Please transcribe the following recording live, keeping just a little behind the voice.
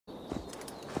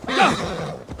Do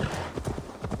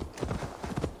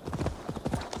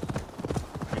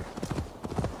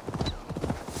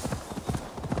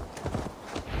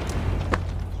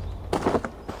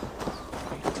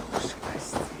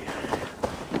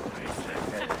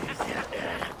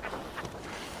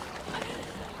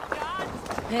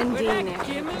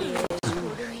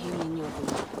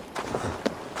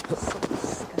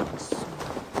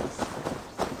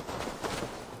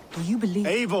you believe?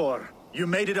 Eivor, you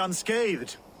made it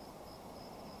unscathed.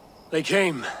 They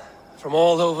came from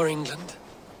all over England.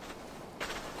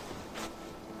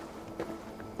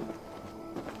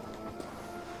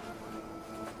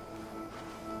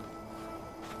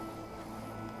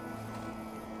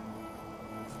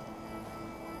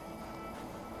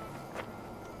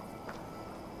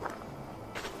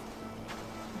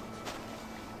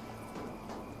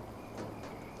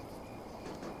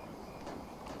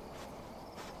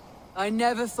 I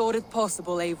never thought it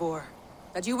possible, Eivor,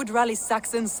 that you would rally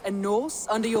Saxons and Norse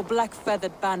under your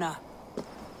black-feathered banner.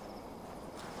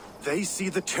 They see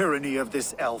the tyranny of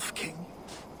this elf king.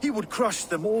 He would crush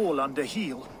them all under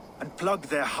heel and plug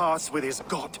their hearts with his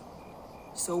god.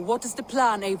 So what is the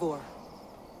plan, Eivor?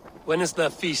 When is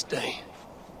their feast day?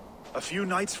 A few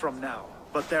nights from now,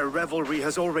 but their revelry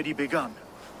has already begun.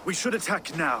 We should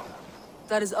attack now.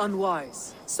 That is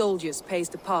unwise. Soldiers pace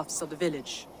the paths of the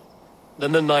village.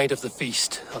 Then the night of the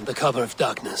feast, under cover of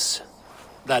darkness.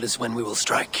 That is when we will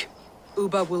strike.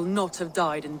 Ubba will not have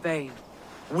died in vain.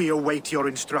 We await your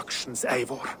instructions,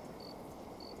 Eivor.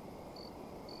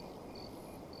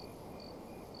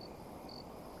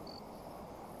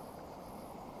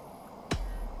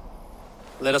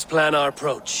 Let us plan our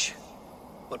approach.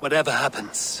 But whatever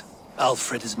happens,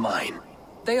 Alfred is mine.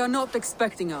 They are not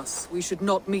expecting us. We should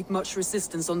not meet much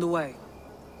resistance on the way.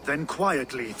 Then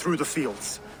quietly through the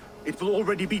fields. It will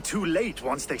already be too late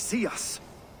once they see us.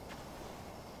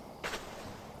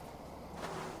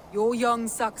 Your young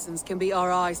Saxons can be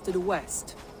our eyes to the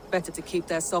west. Better to keep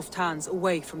their soft hands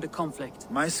away from the conflict.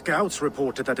 My scouts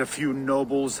reported that a few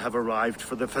nobles have arrived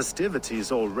for the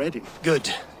festivities already.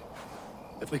 Good.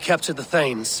 If we capture the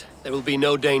Thanes, there will be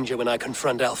no danger when I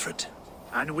confront Alfred.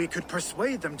 And we could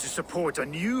persuade them to support a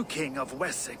new king of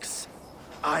Wessex.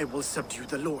 I will subdue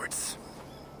the lords.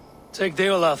 Take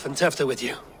Deolaf and Tefta with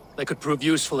you. They could prove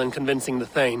useful in convincing the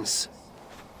Thanes.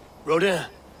 Rhoda,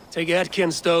 take Edki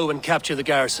and Stowe and capture the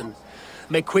garrison.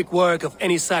 Make quick work of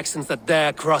any Saxons that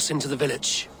dare cross into the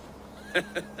village.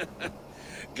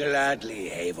 Gladly,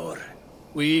 Eivor.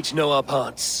 We each know our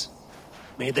parts.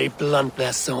 May they blunt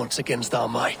their swords against our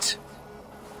might.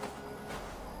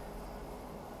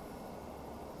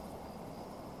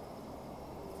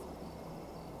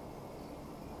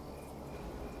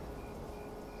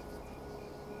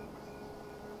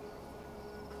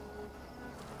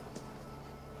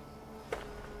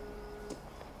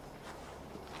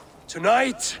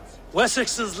 Tonight,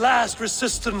 Wessex's last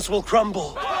resistance will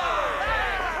crumble.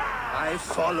 I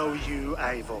follow you,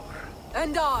 Eivor.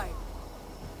 And I!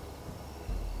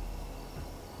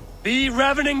 Be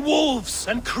ravening wolves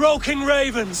and croaking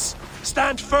ravens.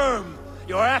 Stand firm,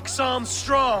 your axe arms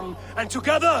strong, and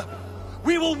together,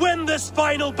 we will win this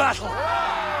final battle.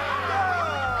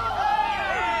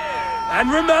 And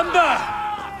remember,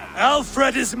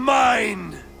 Alfred is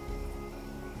mine!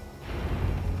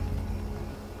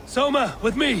 Soma,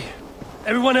 with me.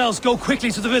 Everyone else, go quickly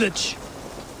to the village.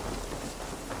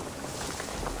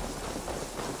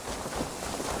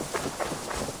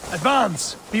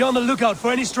 Advance! Be on the lookout for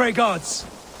any stray guards.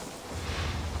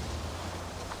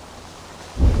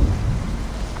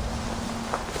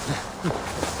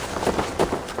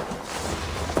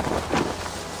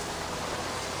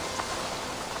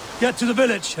 Get to the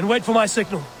village and wait for my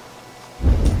signal.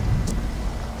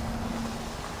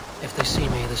 If they see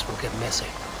me, this will get messy.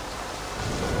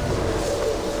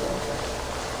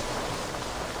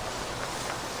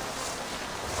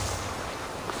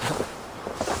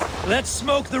 Let's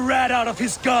smoke the rat out of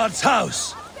his guard's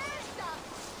house!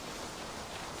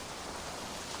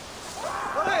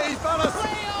 Hey, fellas!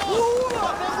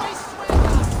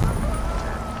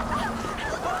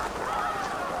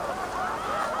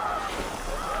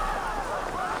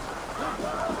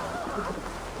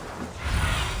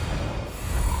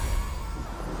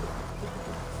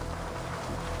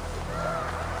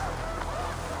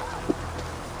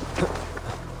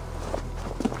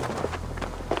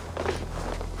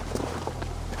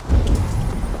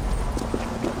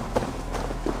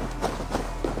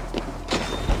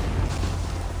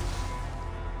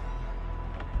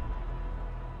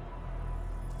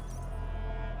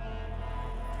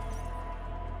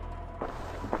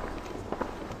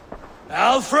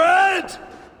 Alfred!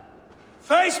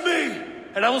 Face me!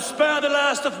 and I will spare the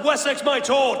last of Wessex my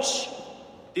torch!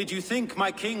 Did you think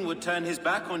my king would turn his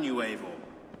back on you, Eivor?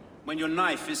 When your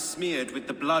knife is smeared with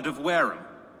the blood of Wareham?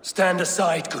 Stand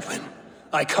aside, Goodwin.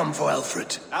 I come for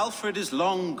Alfred. Alfred is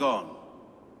long gone.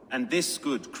 And this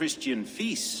good Christian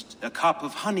feast, a cup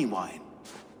of honey wine,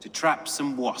 to trap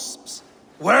some wasps.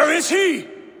 Where is he?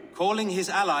 Calling his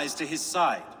allies to his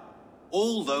side.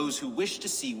 All those who wish to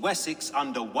see Wessex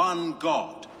under one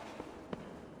god.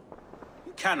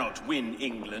 You cannot win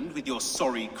England with your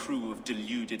sorry crew of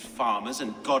deluded farmers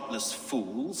and godless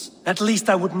fools. At least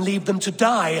I wouldn't leave them to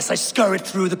die as I scurried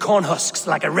through the corn husks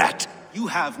like a rat. You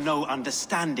have no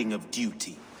understanding of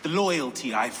duty, the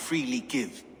loyalty I freely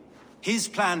give. His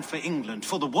plan for England,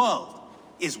 for the world,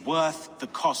 is worth the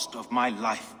cost of my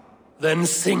life. Then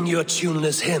sing your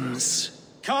tuneless hymns.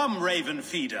 Come, Raven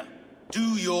Feeder. Do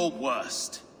your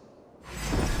worst.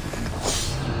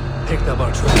 Picked up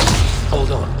our trail.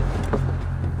 Hold on.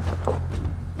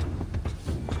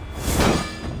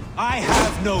 I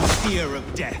have no fear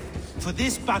of death, for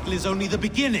this battle is only the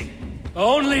beginning.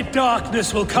 Only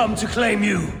darkness will come to claim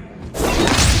you.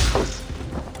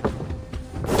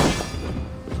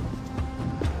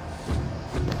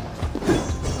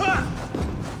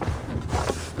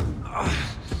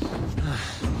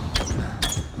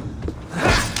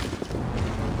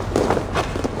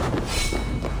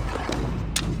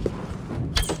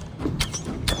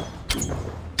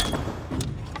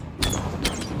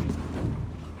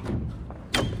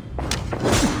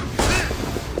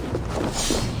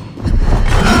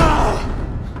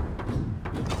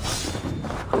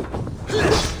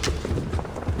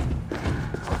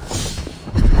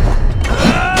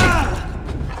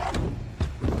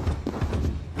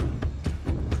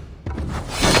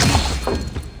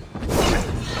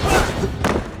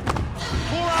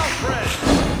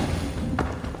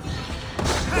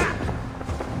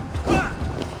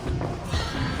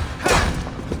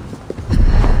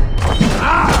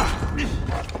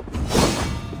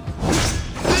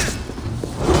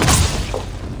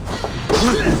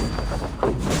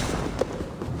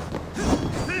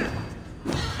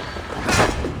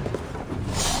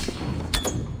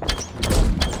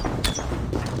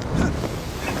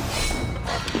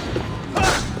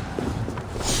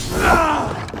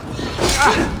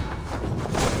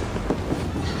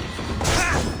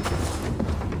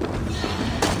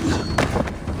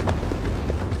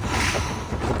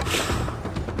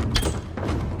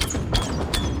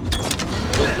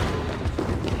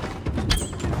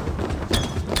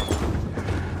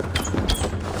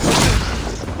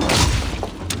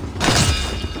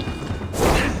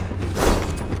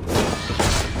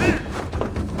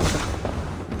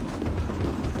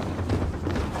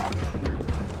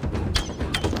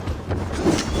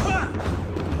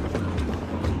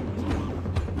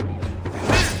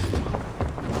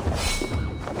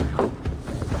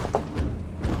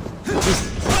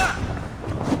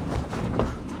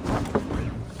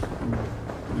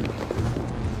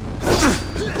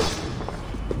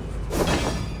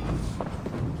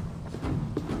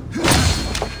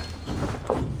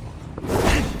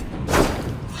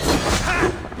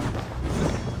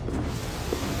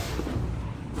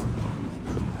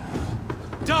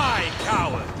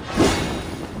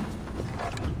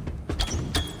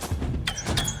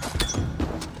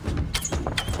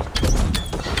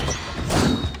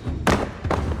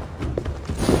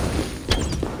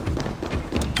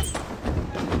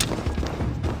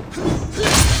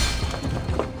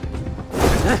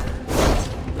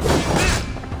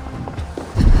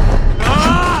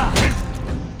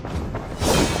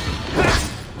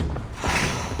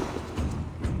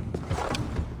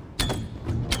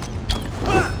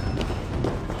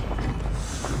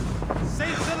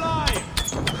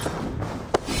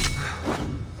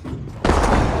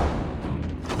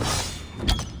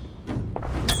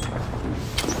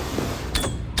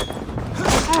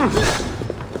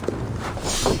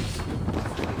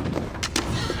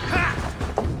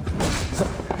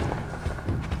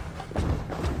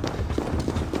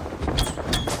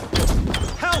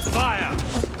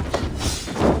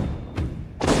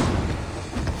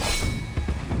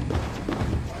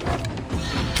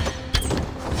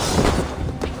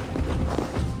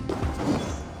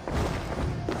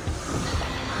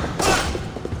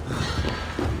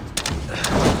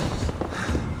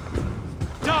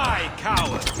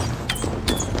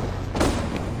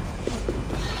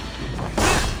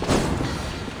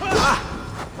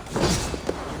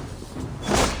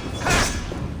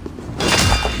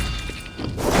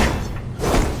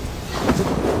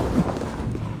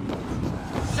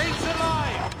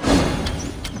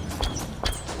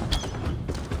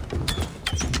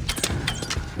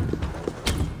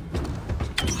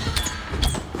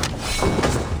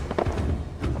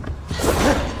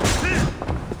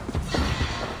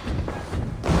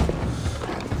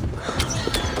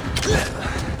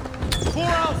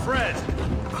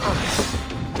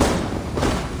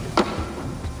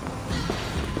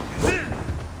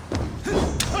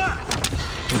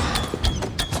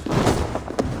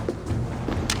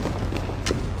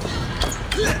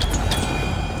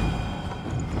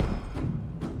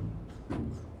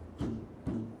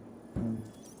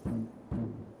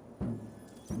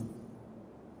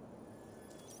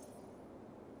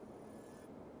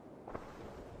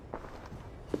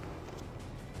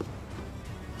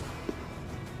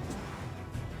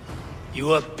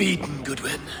 You are beaten,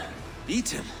 Goodwin.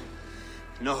 Beaten?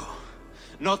 No,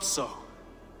 not so.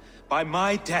 By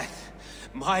my death,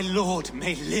 my lord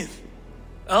may live.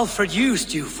 Alfred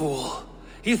used you, fool.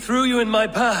 He threw you in my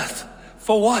path.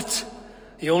 For what?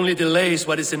 He only delays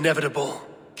what is inevitable.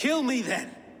 Kill me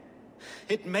then.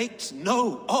 It makes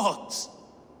no odds.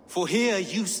 For here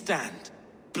you stand,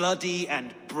 bloody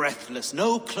and breathless,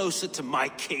 no closer to my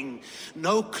king,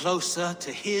 no closer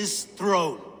to his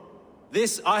throne.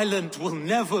 This island will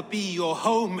never be your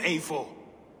home, Eivor.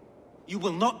 You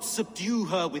will not subdue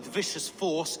her with vicious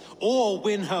force, or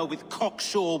win her with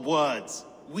cocksure words.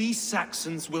 We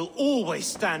Saxons will always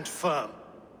stand firm,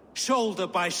 shoulder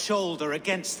by shoulder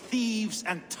against thieves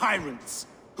and tyrants,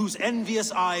 whose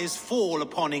envious eyes fall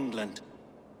upon England.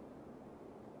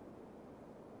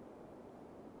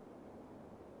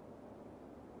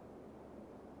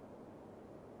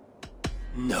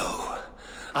 No.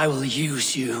 I will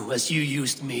use you as you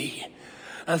used me.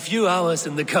 A few hours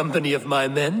in the company of my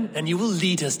men, and you will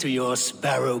lead us to your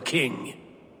Sparrow King.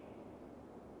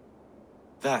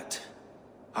 That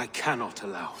I cannot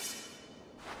allow.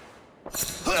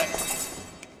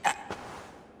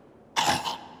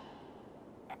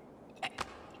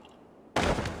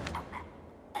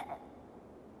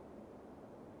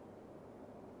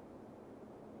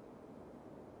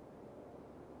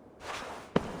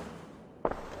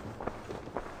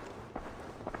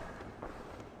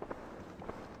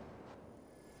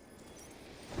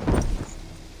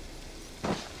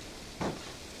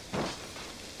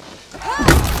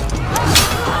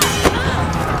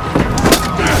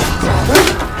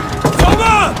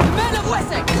 Men of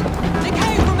Wessex! They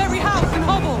came from every house and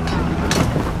hovel!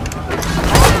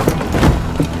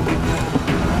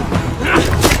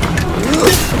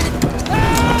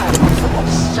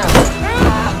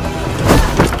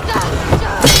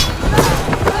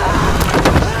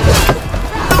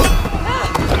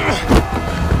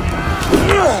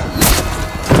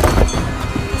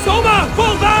 Soma!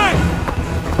 Fall back!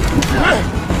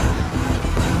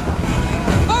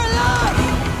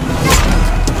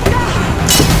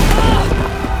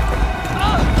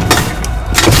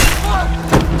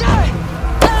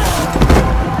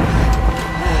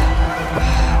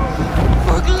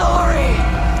 For glory!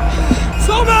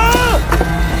 Soma!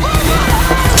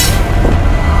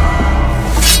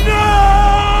 No!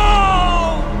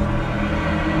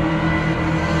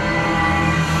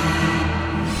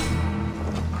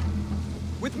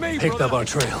 With me, Picked up our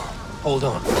trail. Hold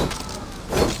on.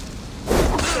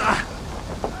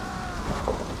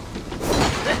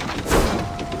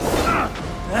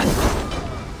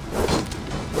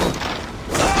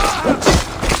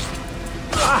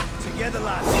 Together,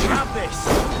 lads, we have this.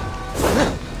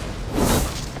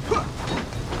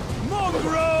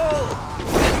 Mongrel!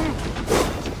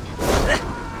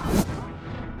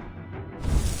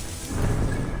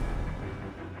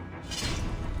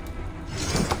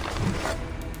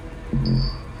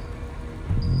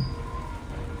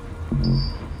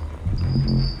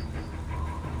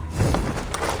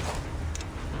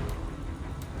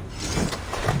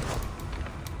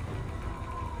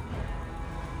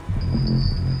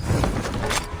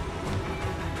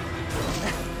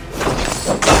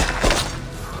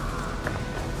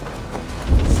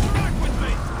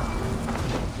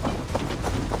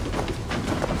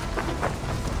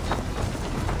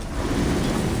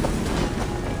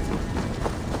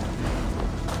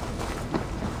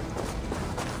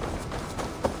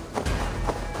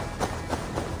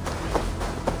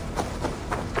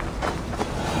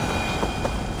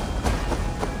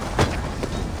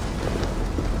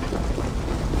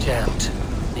 Jammed.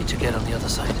 Need to get on the other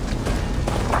side.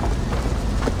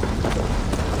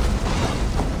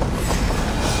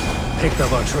 Picked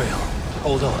up our trail.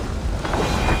 Hold on.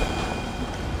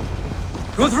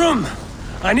 Guthrum!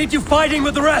 I need you fighting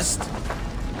with the rest!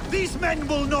 These men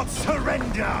will not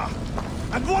surrender!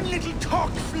 And one little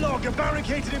cock flogger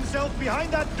barricaded himself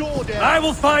behind that door there. I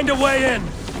will find a way in!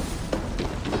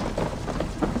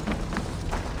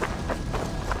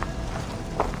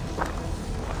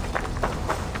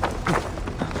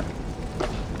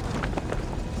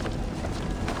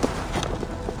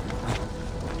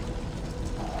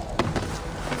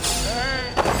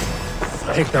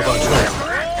 Picked up our trail.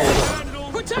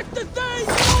 Protect the thing!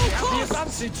 All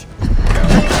costs!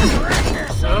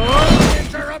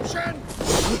 Interruption!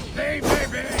 They may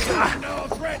be no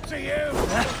threat to you!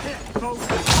 Folks,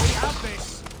 we have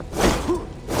this!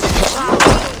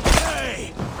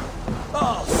 Hey!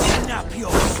 I'll snap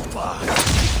your spine!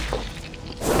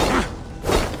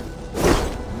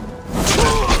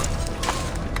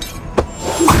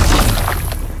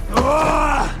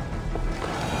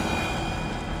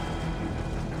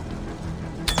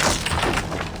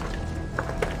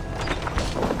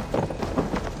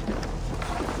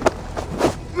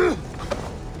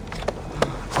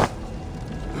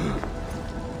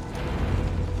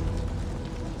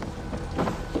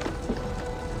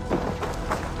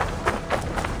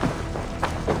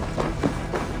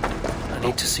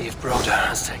 need to see if Broder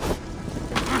has taken...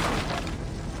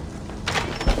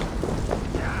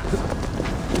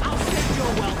 I'll send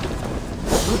your welcome.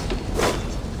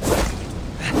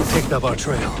 Picked up our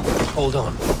trail. Hold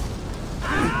on.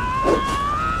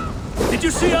 Did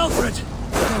you see Alfred?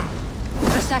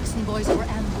 The Saxon boys were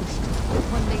ambushed.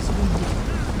 One day's wounded.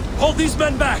 Hold these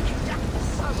men back!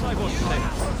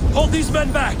 Hold these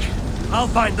men back! I'll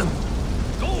find them.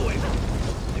 Go away.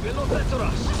 They will not enter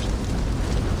us.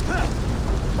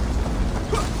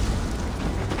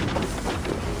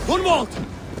 Gunwald!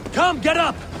 Come, get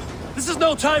up! This is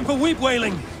no time for weep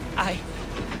wailing! I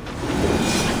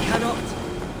cannot.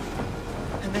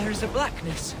 And there is a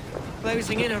blackness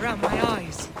closing in around my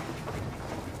eyes.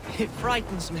 It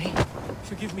frightens me.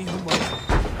 Forgive me,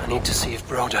 Gunwald. I need to see if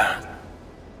Broder...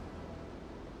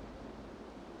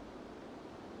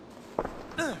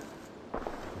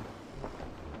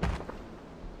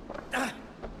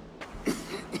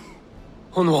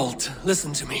 Hunwald,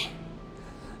 listen to me.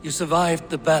 You survived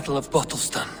the Battle of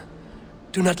Bottleston.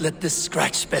 Do not let this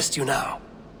scratch best you now.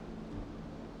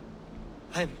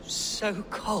 I'm so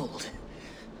cold.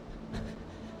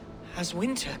 Has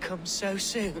winter come so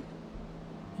soon?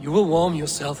 You will warm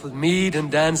yourself with mead and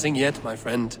dancing yet, my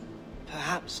friend.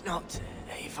 Perhaps not,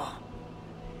 Eivor.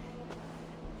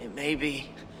 It may be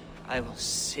I will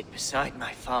sit beside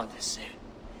my father soon.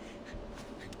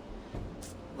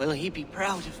 Will he be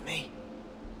proud of me?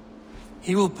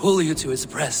 He will pull you to his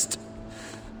breast.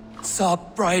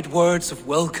 Sob bright words of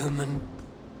welcome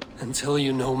and tell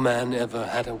you no man ever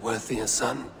had a worthier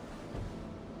son.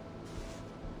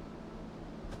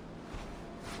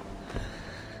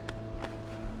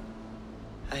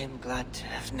 I am glad to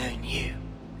have known you,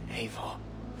 Eivor.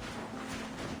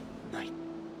 My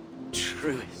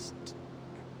truest.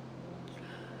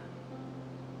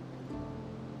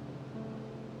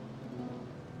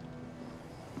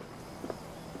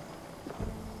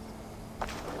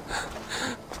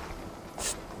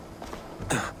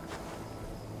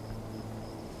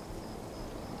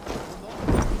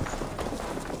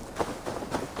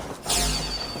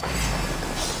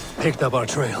 Picked up our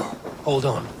trail. Hold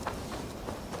on.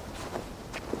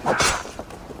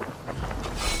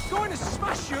 Going to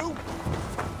smash you!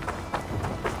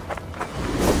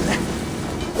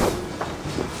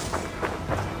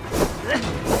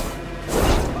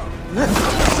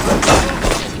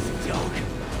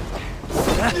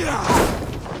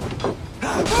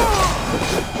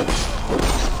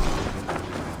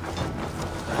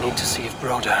 I need to see if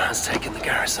Broder has taken the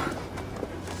garrison.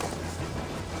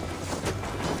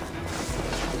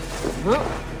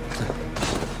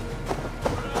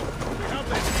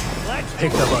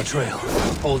 Picked up our trail.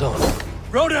 Hold on.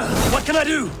 Broder, what can I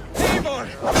do? Eivor!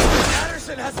 The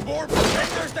garrison has more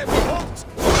protectors than we hoped!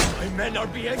 My men are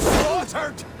being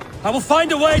slaughtered! I will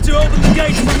find a way to open the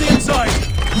gates from the inside.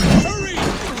 Hurry!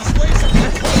 These ways are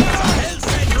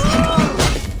hell's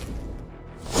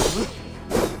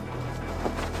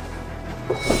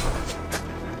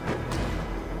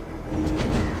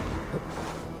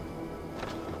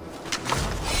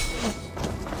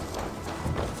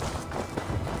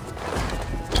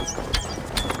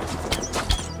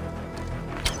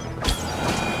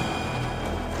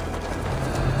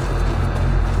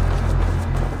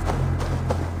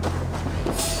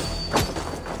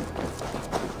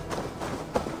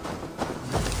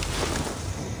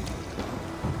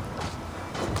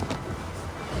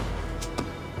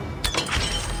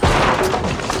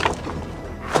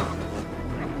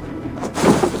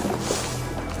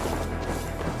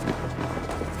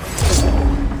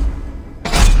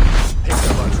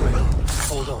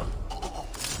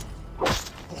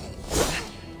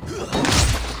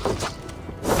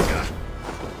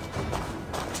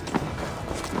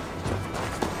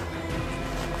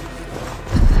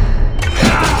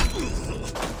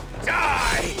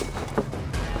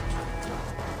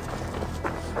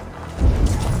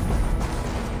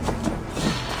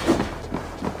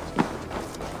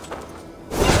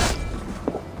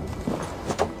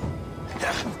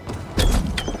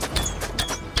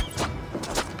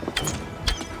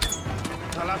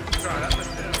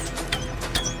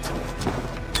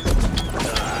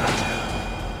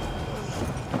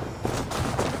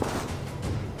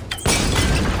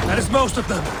That is most of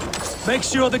them. Make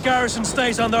sure the garrison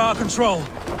stays under our control.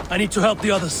 I need to help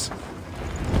the others.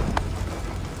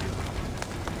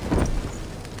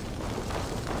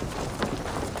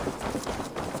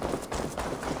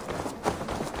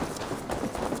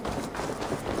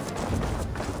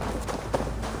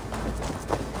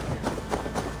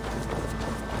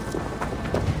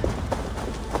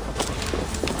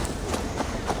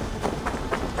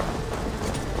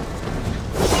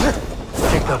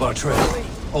 up our trail.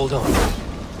 Hold on.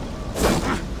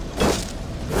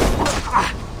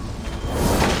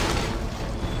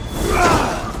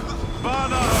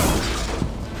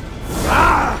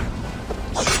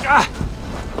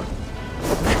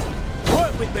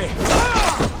 Work with me!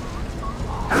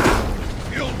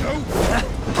 You'll do!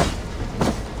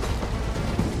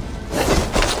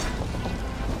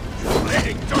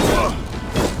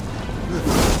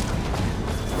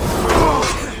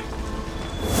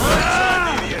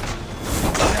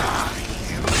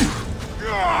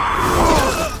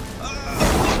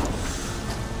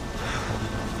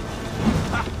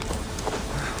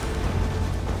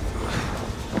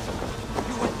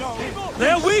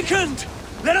 They're weakened!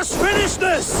 Let us finish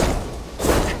this!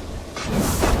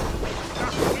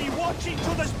 We watch each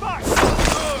other's backs!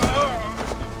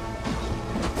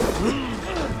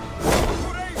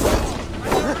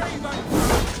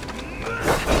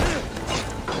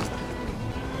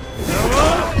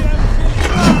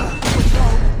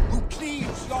 Who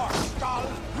cleaves your skull?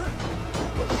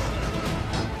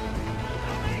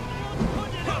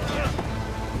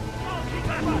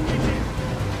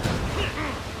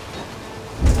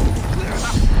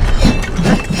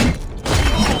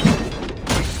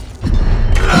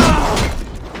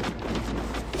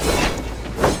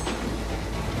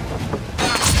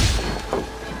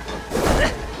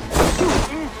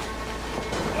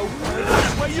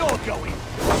 Where you're going?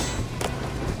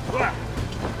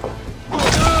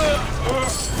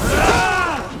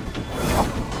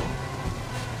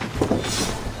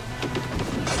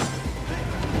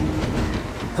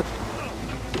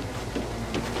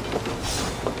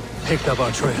 Picked up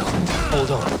our trail.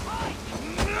 Hold on.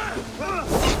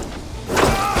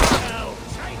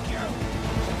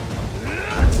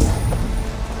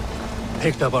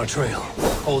 Picked up our trail.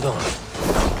 Hold on.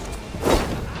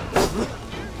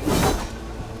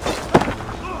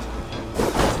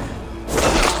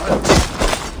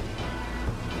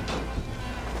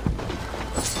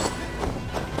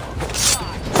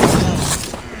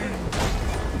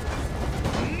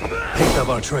 Picked up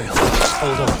our trail.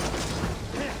 Hold on.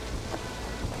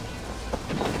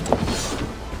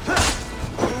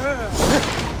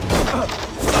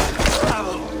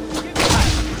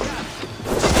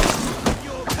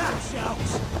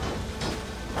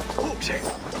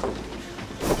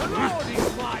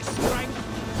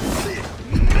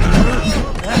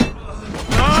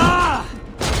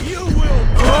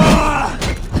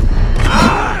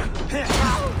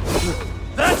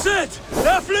 That's it!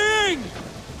 They're fleeing!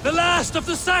 The last of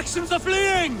the Saxons are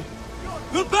fleeing!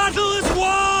 The battle is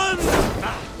won!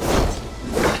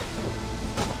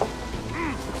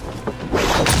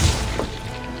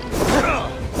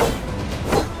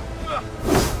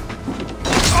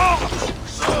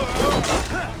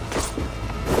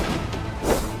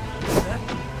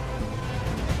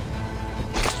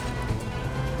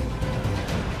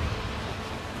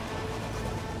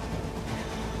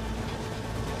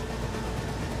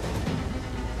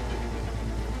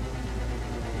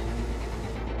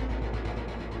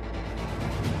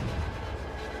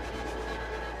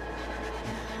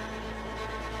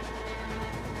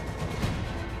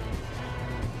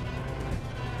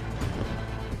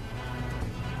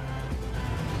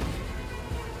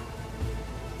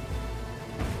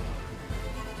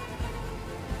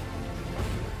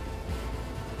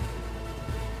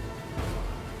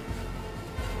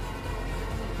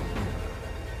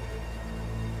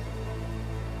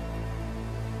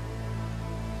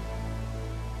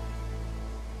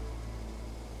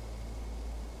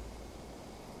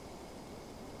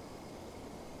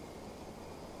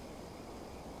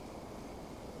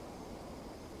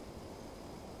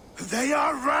 They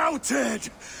are routed!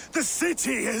 The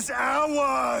city is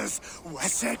ours!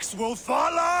 Wessex will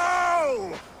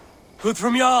follow! Good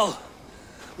from Jarl.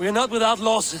 We are not without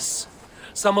losses.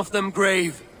 Some of them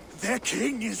grave. Their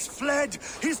king is fled!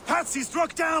 His patsy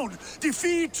struck down!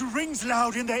 Defeat rings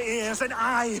loud in their ears, and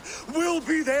I will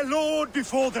be their lord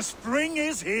before the spring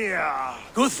is here!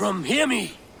 Guthrum, hear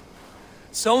me!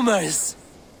 Somers.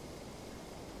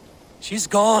 She's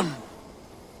gone.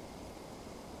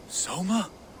 Soma?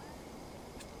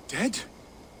 Dead?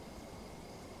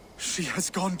 She has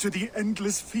gone to the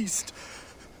endless feast,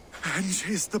 and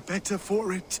is the better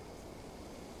for it.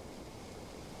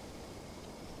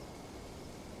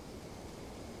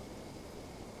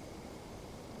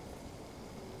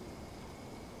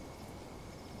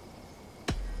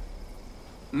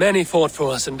 Many fought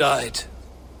for us and died.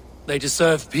 They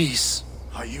deserve peace.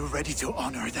 Are you ready to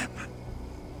honor them?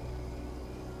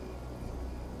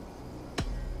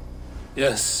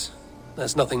 Yes,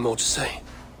 there's nothing more to say.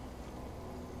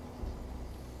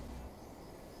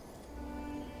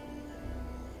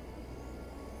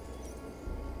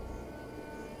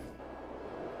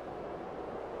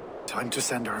 Time to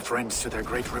send our friends to their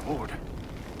great reward.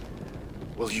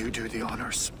 Will you do the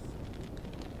honors?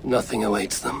 Nothing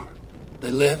awaits them. They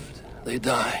lived, they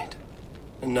died,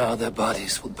 and now their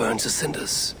bodies will burn to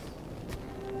cinders.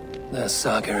 Their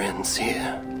saga ends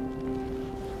here.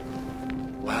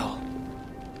 Well,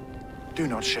 do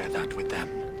not share that with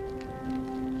them.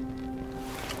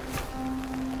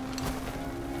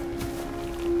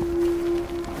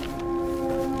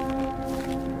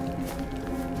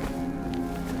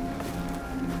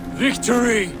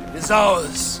 Victory is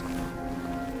ours.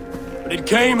 But it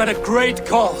came at a great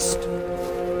cost.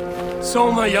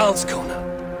 Soma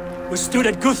Jarlskona, who stood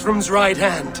at Guthrum's right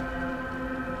hand.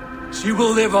 She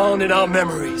will live on in our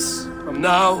memories, from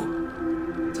now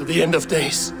to the end of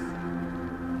days.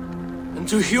 And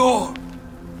to Hjor,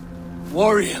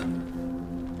 warrior,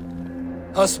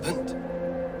 husband,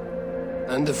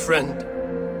 and a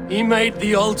friend, he made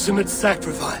the ultimate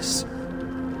sacrifice.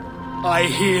 I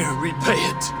here repay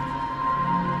it.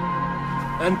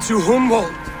 And to Humboldt,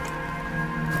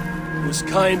 whose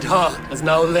kind heart has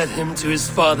now led him to his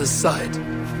father's side.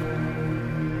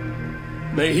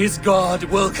 May his God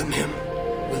welcome him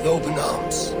with open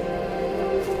arms.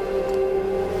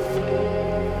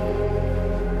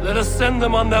 Let us send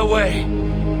them on their way.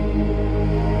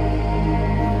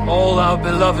 All our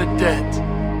beloved dead,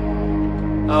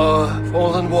 our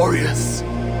fallen warriors,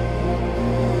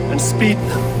 and speed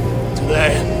them to their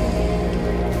end.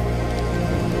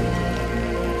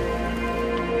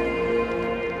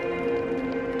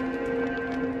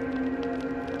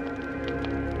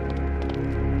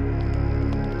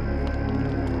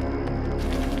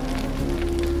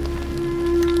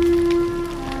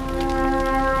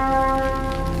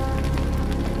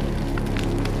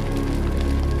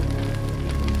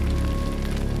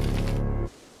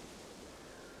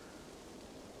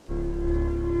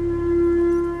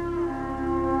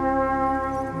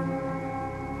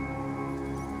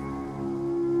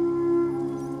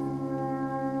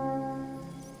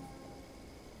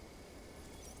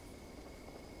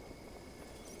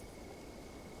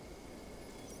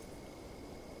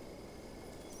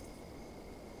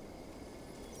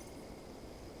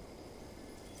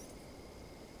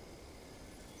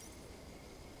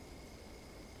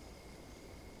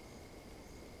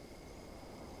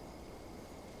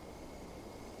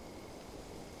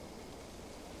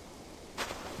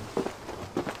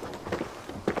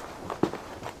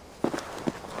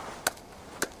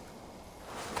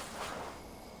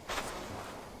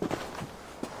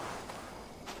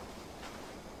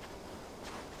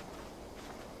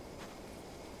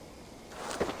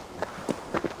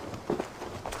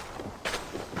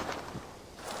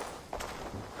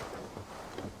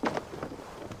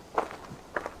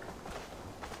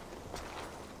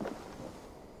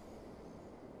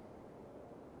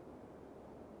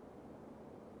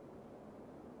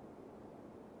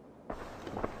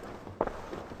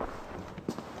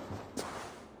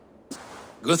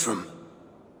 Guthrum.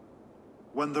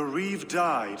 When the Reeve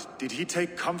died, did he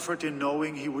take comfort in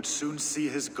knowing he would soon see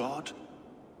his god?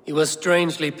 He was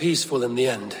strangely peaceful in the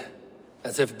end,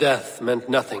 as if death meant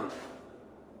nothing.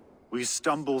 We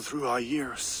stumble through our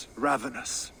years,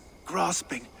 ravenous,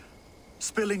 grasping,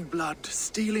 spilling blood,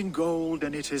 stealing gold,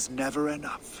 and it is never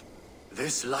enough.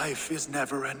 This life is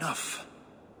never enough.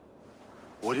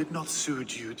 Would it not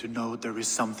soothe you to know there is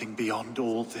something beyond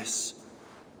all this?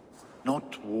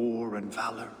 Not war and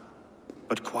valor,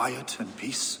 but quiet and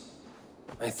peace?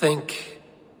 I think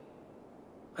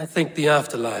the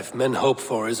afterlife men hope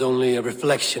for is only a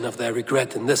reflection of their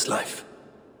regret in this life.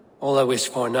 All I wish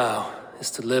for now is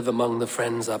to live among the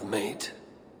friends I've made.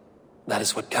 That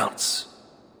is what counts.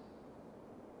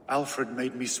 Alfred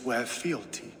made me swear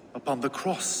fealty upon the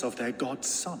cross of their god's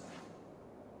son.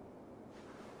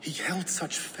 He held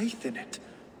such faith in it,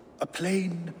 a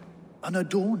plain,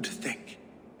 unadorned thing.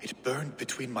 It burned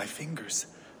between my fingers,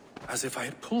 as if I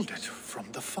had pulled it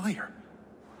from the fire.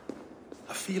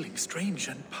 A feeling strange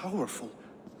and powerful,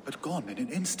 but gone in an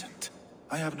instant.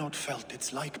 I have not felt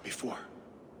its like before.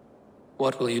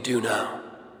 What will you do now?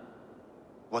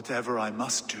 Whatever I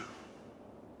must do.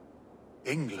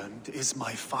 England is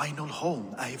my final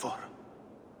home, Eivor.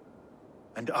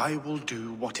 And I will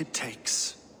do what it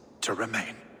takes to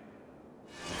remain.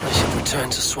 I should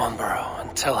return to Swanborough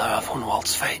and tell her of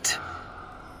Hunwald's fate.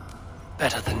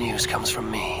 Better the news comes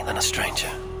from me than a stranger.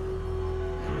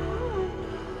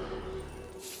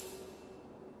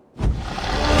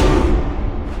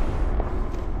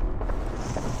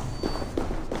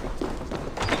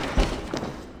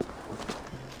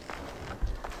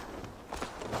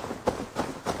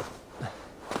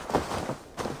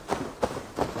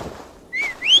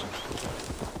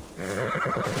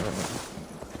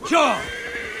 Sure!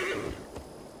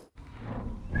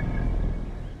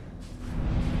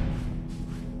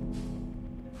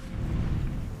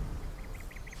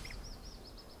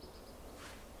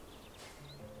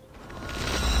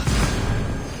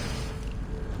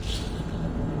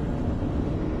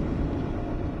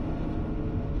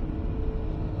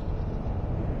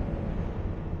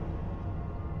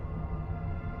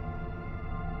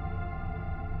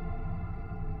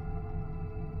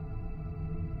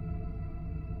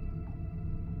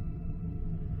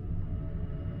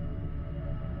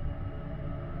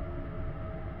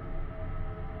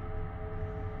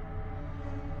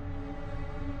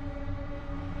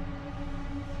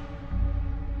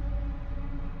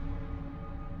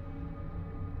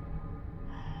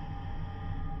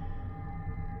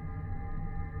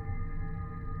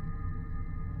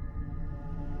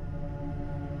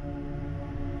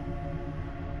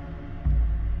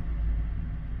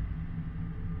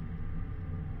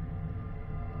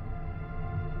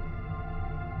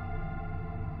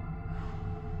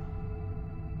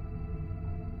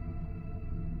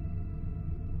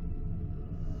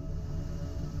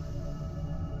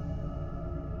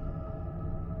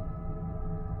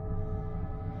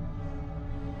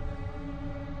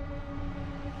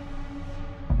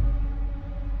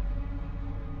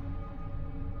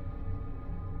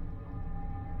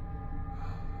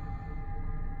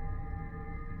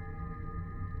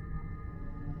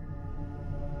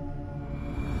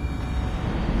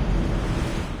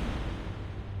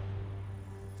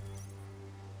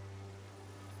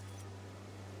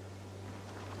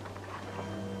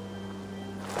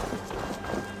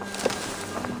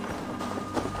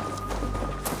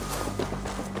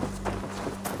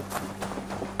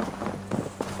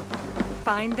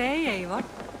 Fine day, Eivor.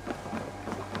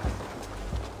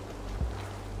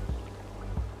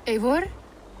 Eivor?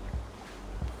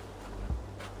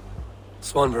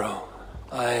 Swanborough,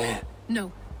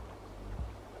 No.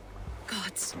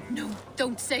 Gods, no.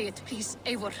 Don't say it, please,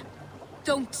 Eivor.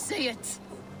 Don't say it.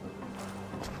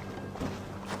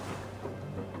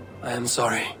 I am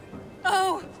sorry.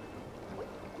 Oh!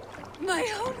 My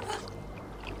own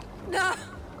one. No!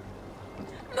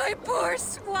 My poor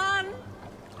swan!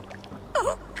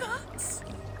 Oh, gods!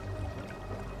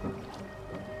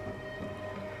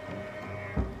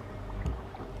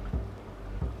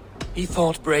 He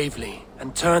fought bravely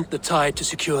and turned the tide to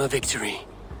secure victory.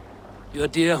 Your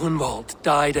dear Hunwald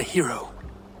died a hero,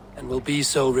 and will be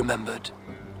so remembered.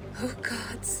 Oh,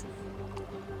 gods.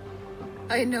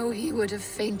 I know he would have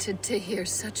fainted to hear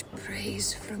such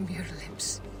praise from your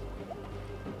lips.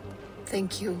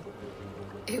 Thank you,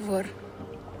 Eivor.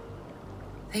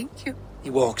 Thank you. He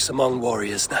walks among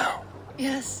warriors now.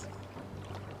 Yes.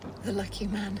 The lucky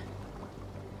man.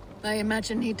 I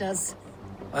imagine he does.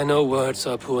 I know words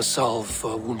are poor salve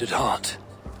for a wounded heart.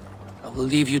 I will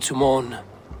leave you to mourn,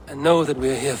 and know that we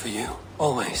are here for you,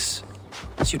 always,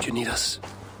 should you need us.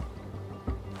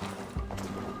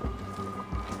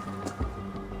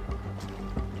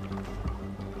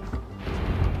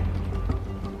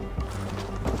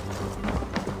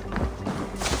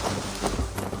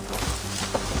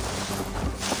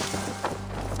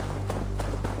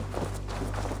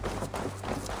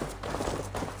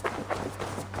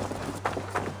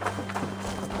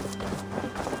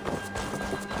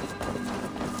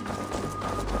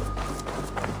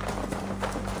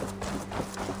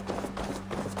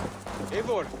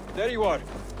 Eivor, there you are.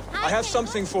 I have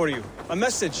something for you. A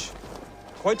message.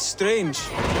 Quite strange.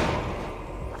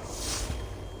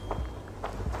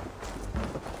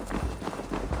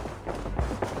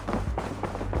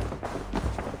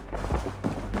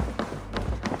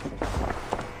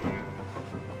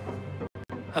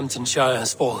 Hamptonshire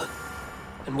has fallen,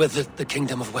 and with it the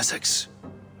kingdom of Wessex.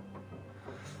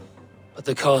 But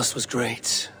the cost was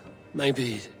great.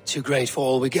 Maybe too great for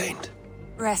all we gained.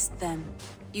 Rest then.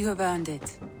 You have earned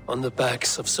it. On the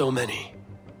backs of so many.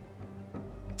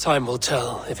 Time will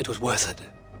tell if it was worth it.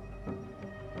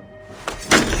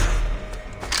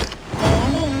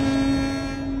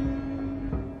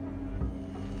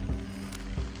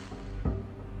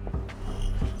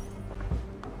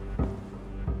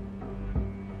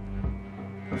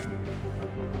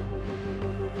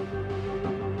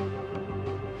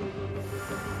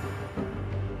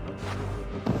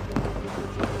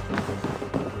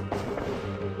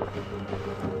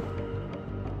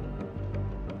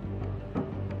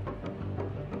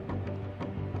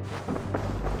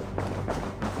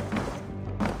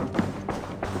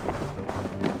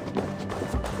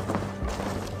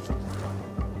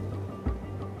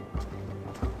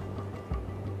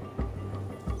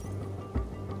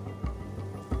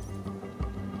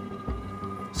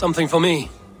 Something for me.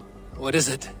 What is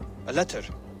it? A letter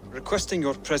requesting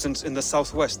your presence in the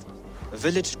southwest, a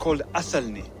village called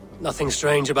Athelney. Nothing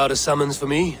strange about a summons for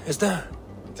me, is there?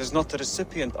 It is not the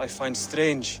recipient I find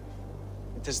strange.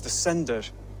 It is the sender.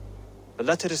 The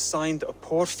letter is signed a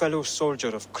poor fellow soldier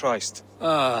of Christ.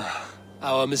 Ah,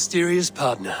 our mysterious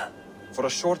partner. For a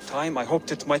short time, I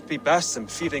hoped it might be Basim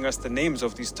feeding us the names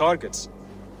of these targets.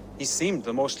 He seemed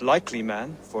the most likely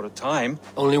man, for a time.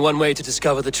 Only one way to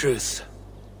discover the truth.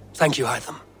 Thank you,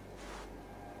 Hytham.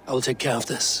 I will take care of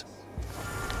this.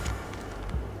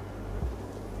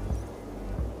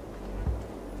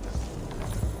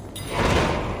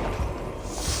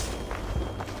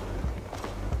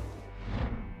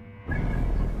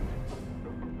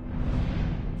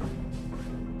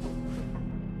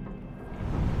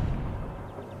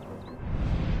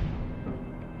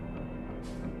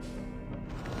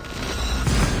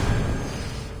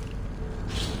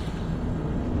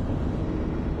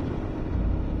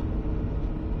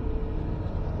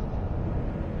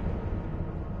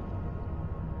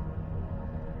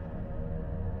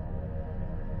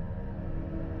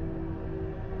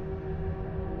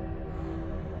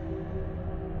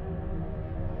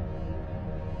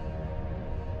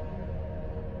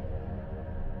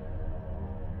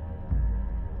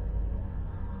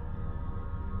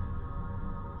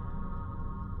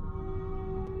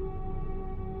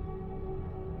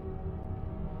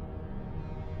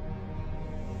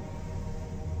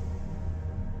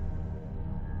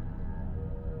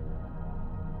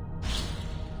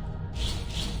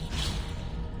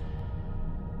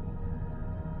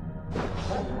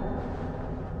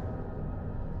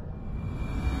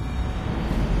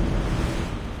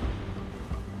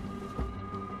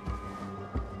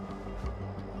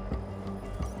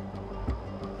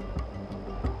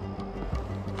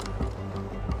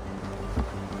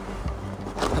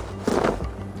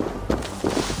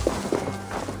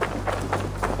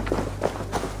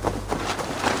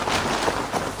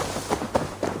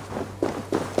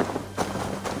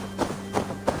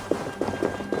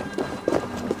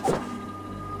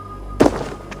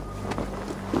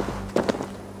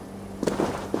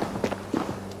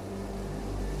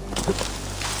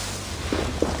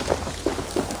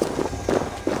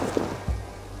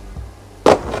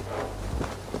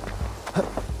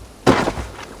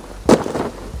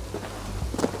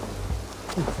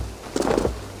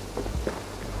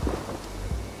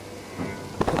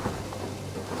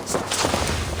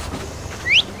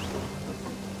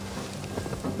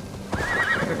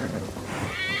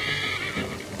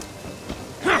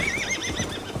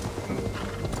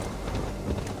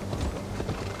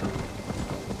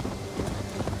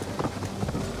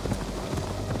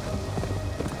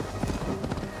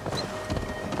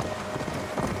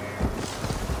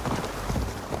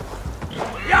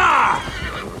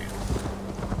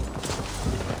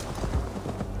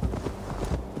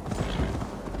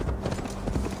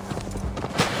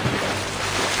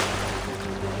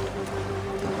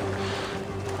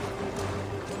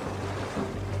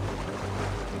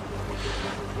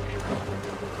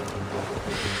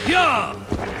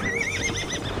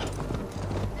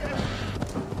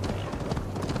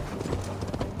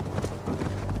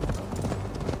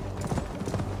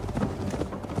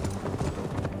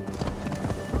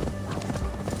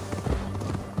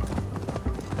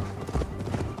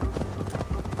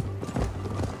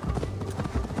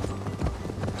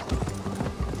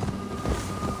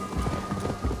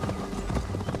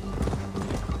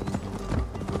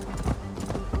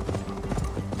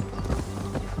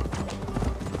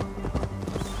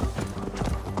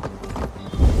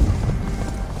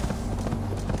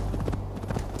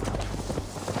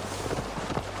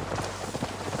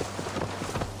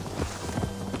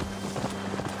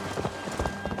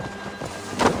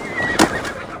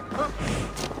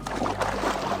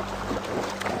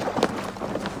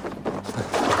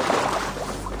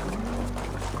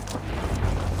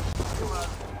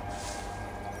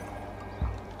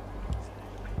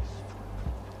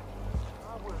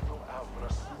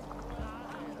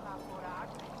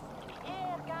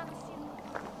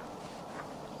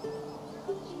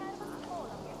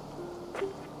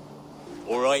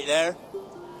 All right there?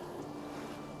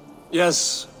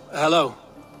 Yes, hello.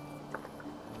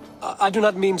 I do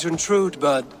not mean to intrude,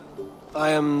 but I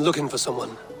am looking for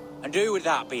someone. And who would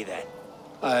that be then?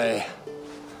 I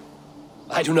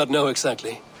do not know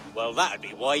exactly. Well, that'd be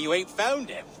why you ain't found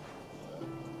him.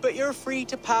 But you're free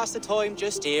to pass the time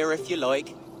just here if you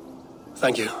like.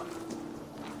 Thank you.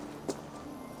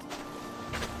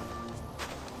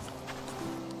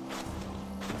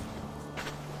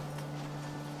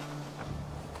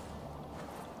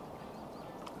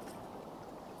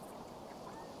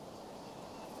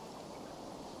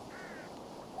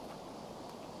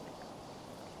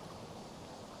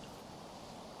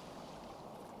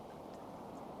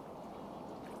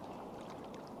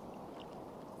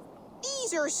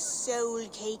 These are soul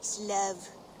cakes, love.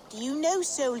 Do you know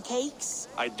soul cakes?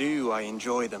 I do. I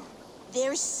enjoy them.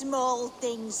 They're small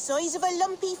things, size of a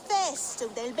lumpy fist, so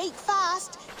they'll bake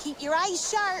fast. Keep your eyes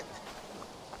sharp.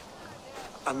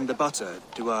 And the butter,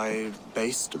 do I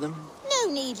baste them?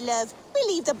 No need, love. We'll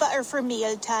leave the butter for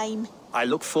meal time. I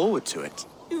look forward to it.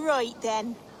 Right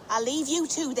then. I'll leave you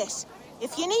to this.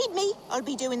 If you need me, I'll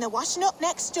be doing the washing up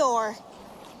next door.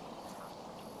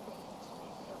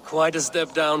 Quite a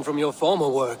step down from your former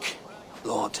work,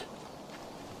 Lord.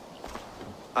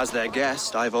 As their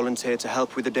guest, I volunteered to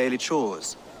help with the daily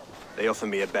chores. They offer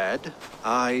me a bed.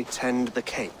 I tend the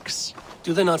cakes.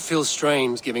 Do they not feel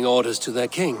strange giving orders to their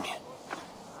king?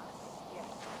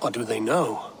 Or do they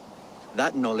know?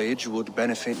 That knowledge would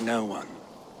benefit no one.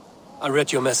 I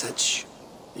read your message.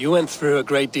 You went through a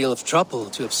great deal of trouble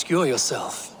to obscure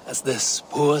yourself as this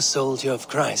poor soldier of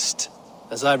Christ.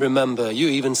 As I remember, you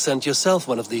even sent yourself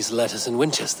one of these letters in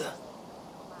Winchester.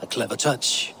 A clever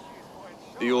touch.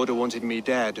 The Order wanted me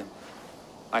dead.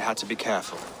 I had to be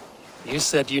careful. You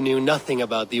said you knew nothing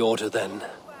about the Order then.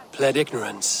 Pled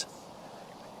ignorance.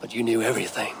 But you knew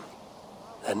everything.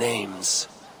 Their names,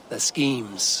 their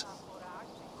schemes.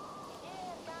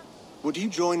 Would you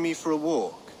join me for a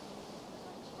walk?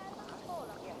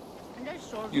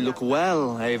 You look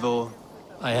well, Eivor.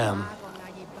 I am.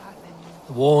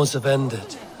 The wars have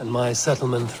ended, and my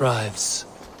settlement thrives.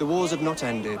 The wars have not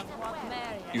ended.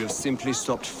 You have simply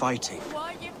stopped fighting.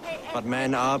 But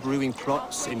men are brewing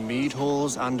plots in mead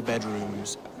halls and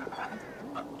bedrooms.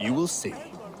 You will see.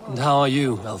 And how are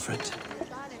you, Alfred?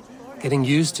 Getting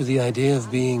used to the idea of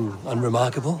being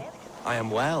unremarkable? I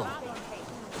am well.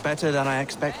 Better than I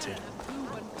expected.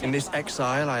 In this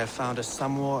exile, I have found a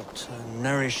somewhat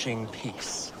nourishing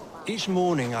peace. Each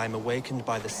morning, I am awakened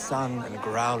by the sun and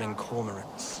growling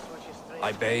cormorants.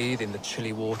 I bathe in the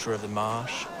chilly water of the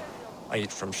marsh. I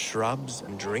eat from shrubs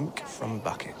and drink from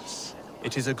buckets.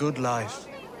 It is a good life.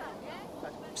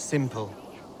 Simple.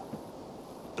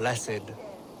 Blessed.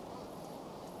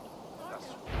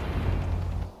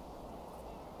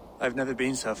 I've never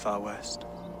been so far west.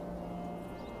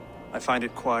 I find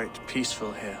it quite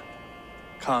peaceful here.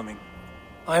 Calming.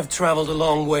 I have traveled a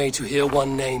long way to hear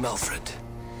one name, Alfred.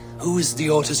 Who is the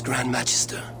Order's Grand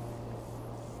Magister?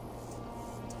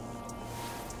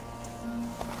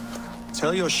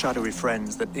 Tell your shadowy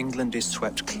friends that England is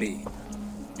swept clean.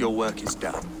 Your work is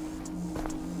done.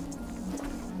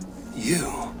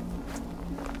 You?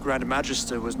 Grand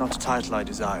Magister was not a title I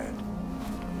desired.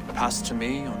 Passed to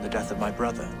me on the death of my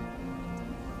brother.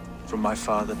 From my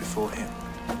father before him.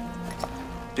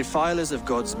 Defilers of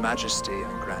God's majesty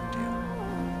and grandeur.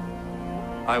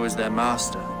 I was their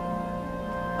master,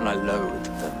 and I loathed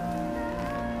them.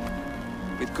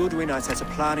 With Goodwin, I set a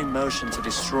plan in motion to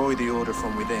destroy the Order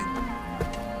from within.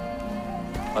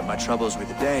 But my troubles with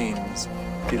the Danes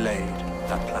delayed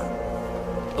that plan.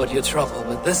 But your trouble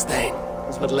with this Dane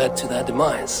is what led to their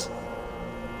demise.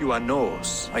 You are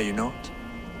Norse, are you not?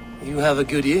 You have a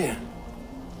good ear.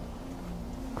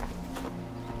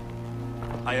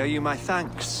 I owe you my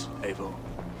thanks, Eivor.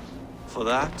 For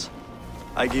that,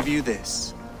 I give you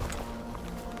this.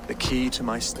 The key to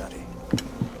my study.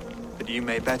 That you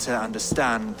may better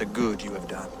understand the good you have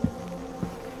done.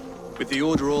 With the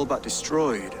Order all but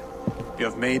destroyed, you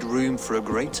have made room for a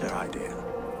greater idea.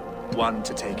 One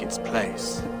to take its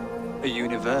place. A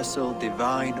universal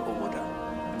divine order,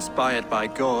 inspired by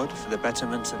God for the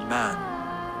betterment of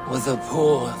man. With a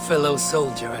poor fellow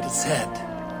soldier at its head.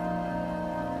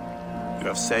 You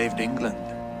have saved England,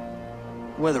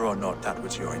 whether or not that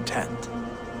was your intent.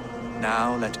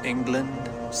 Now let England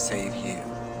save you.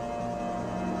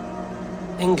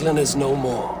 England is no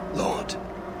more, Lord.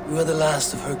 You are the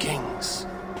last of her kings,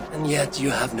 and yet you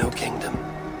have no kingdom.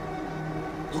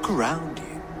 Look around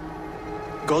you.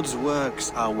 God's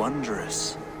works are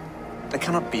wondrous. They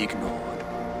cannot be ignored,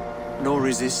 nor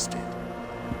resisted.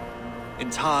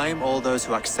 In time, all those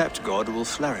who accept God will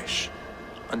flourish,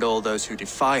 and all those who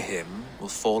defy him will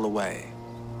fall away.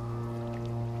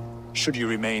 Should you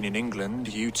remain in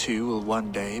England, you too will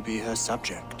one day be her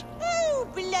subject. Oh,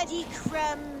 bloody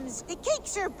crumbs! The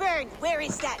cakes are burnt. Where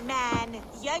is that man?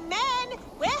 Young man,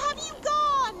 where have you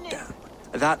gone? Damn.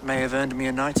 That may have earned me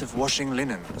a night of washing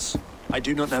linens. I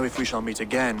do not know if we shall meet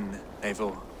again,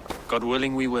 Eivor. God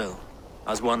willing, we will.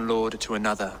 As one lord to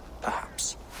another,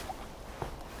 perhaps.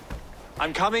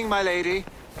 I'm coming, my lady.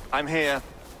 I'm here.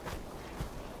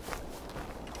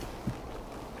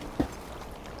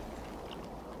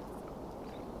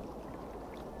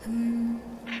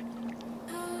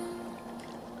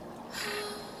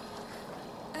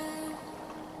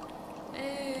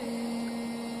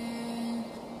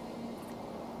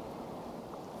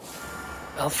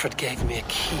 Alfred gave me a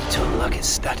key to unlock his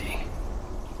study.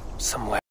 Somewhere.